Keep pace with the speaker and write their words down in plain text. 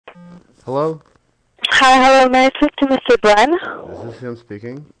Hello? Hi, hello, may I speak to Mr. Glenn? This is him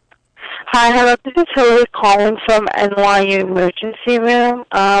speaking. Hi, hello, this is Hillary calling from NYU Emergency Room.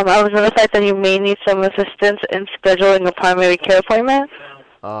 I was notified that you may need some assistance in scheduling a primary care appointment.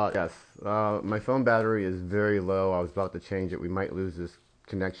 Yes. My phone battery is very low. I was about to change it. We might lose this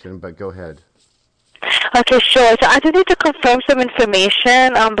connection, but go ahead. Okay, sure. So I just need to confirm some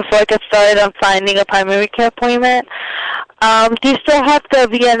information before I get started on finding a primary care appointment. Do you still have the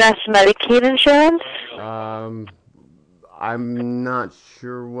VNS Medicaid insurance? I'm not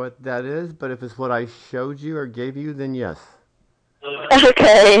sure what that is, but if it's what I showed you or gave you, then yes.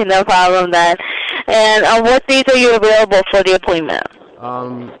 Okay, no problem then. And what days are you available for the appointment?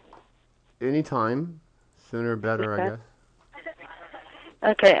 Anytime. Sooner better, I Okay. guess.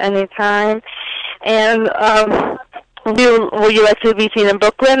 Okay, anytime. And will you like to be seen in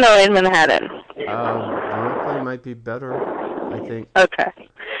Brooklyn or in Manhattan? Brooklyn might be better, I think. Okay.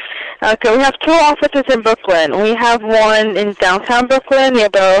 Okay, we have two offices in Brooklyn. We have one in downtown Brooklyn near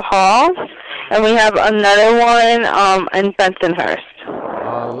Borough Hall, and we have another one in Bensonhurst.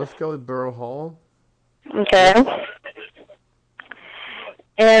 Let's go with Borough Hall. Okay.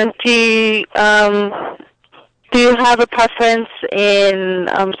 And do you have a preference in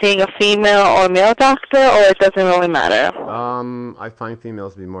seeing a female or male doctor, or it doesn't really matter? I find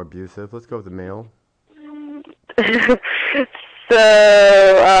females to be more abusive. Let's go with the male. So,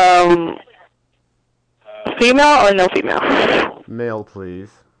 female or no female? Male,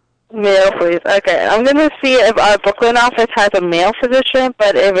 please. Male, please. Okay, I'm going to see if our Brooklyn office has a male physician,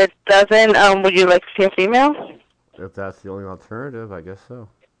 but if it doesn't, would you like to see a female? If that's the only alternative, I guess so.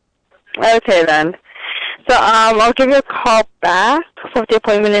 Okay, then. So I'll give you a call back for the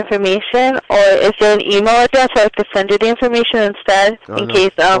appointment information, or is there an email address so I could send you the information instead in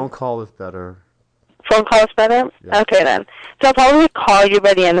case... phone call is better. Phone call is better? Yeah. Okay, then. So I'll probably call you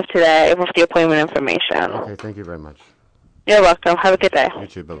by the end of today with the appointment information. Okay, thank you very much. You're welcome. Have a good day. You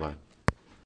too, bye-bye.